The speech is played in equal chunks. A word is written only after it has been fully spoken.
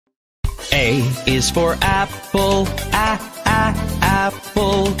A is for apple,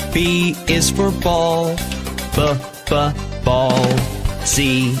 apple. B is for ball, ball.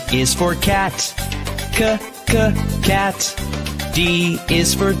 C is for cat, cat. D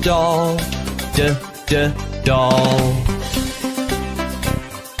is for doll, doll.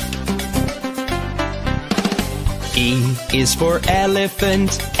 E is for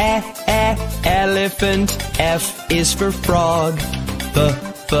elephant, elephant. F is for frog,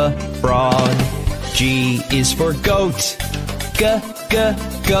 frog. G is for goat,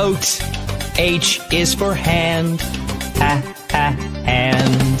 goat. H is for hand,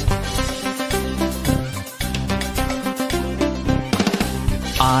 hand.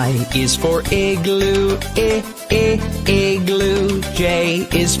 I is for igloo, igloo. J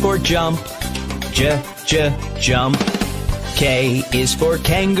is for jump, jump. K is for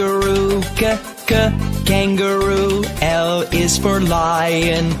kangaroo, kangaroo. L is for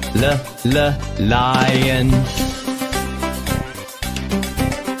lion, lion.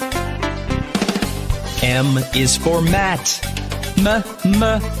 M is for mat,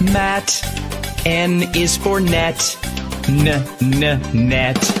 mat. N is for net,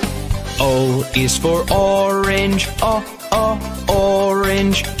 net. O is for orange,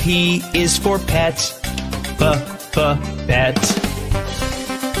 orange. P is for pet, pet.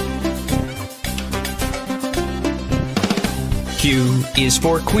 Q is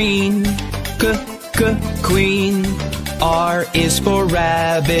for queen, queen. R is for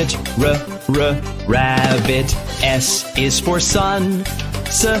rabbit, rabbit. S is for sun,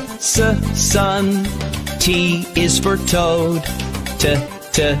 sun. T is for toad,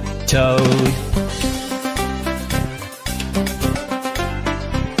 toad.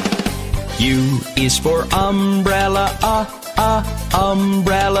 U is for umbrella,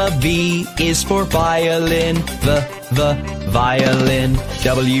 umbrella. V is for violin, the violin.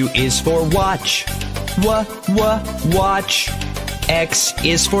 W is for watch, watch. X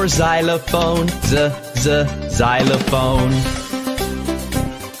is for xylophone, xylophone.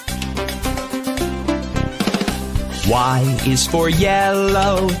 Y is for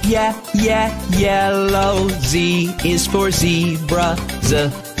yellow, yellow. Z is for zebra,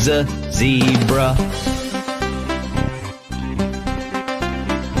 zebra.